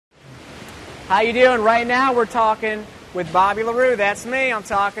How you doing? Right now we're talking with Bobby LaRue. That's me. I'm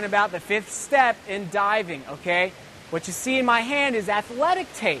talking about the fifth step in diving, okay? What you see in my hand is athletic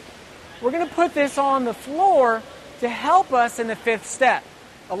tape. We're going to put this on the floor to help us in the fifth step.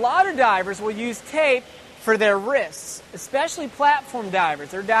 A lot of divers will use tape for their wrists, especially platform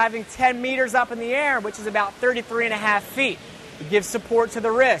divers. They're diving 10 meters up in the air, which is about 33 and a half feet. It gives support to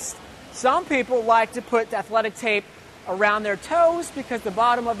the wrist. Some people like to put athletic tape around their toes because the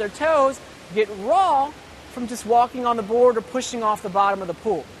bottom of their toes get raw from just walking on the board or pushing off the bottom of the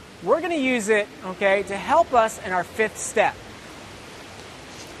pool. We're going to use it, okay, to help us in our fifth step.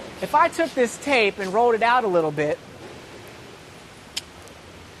 If I took this tape and rolled it out a little bit,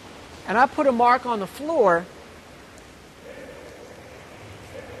 and I put a mark on the floor,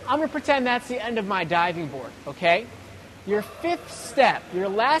 I'm going to pretend that's the end of my diving board, okay? Your fifth step, your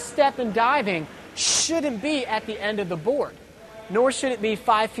last step in diving, shouldn't be at the end of the board, nor should it be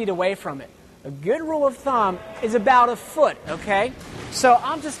 5 feet away from it. A good rule of thumb is about a foot, okay? So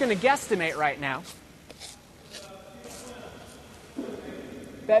I'm just going to guesstimate right now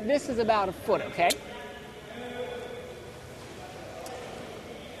that this is about a foot, okay?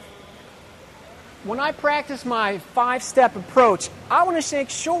 When I practice my 5-step approach, I want to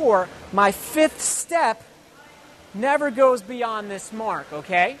make sure my fifth step never goes beyond this mark,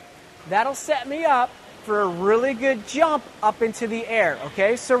 okay? That'll set me up for a really good jump up into the air,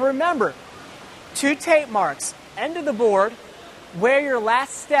 okay? So remember, 2 tape marks, end of the board, where your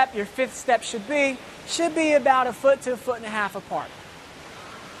last step, your fifth step should be about a foot to a foot and a half apart.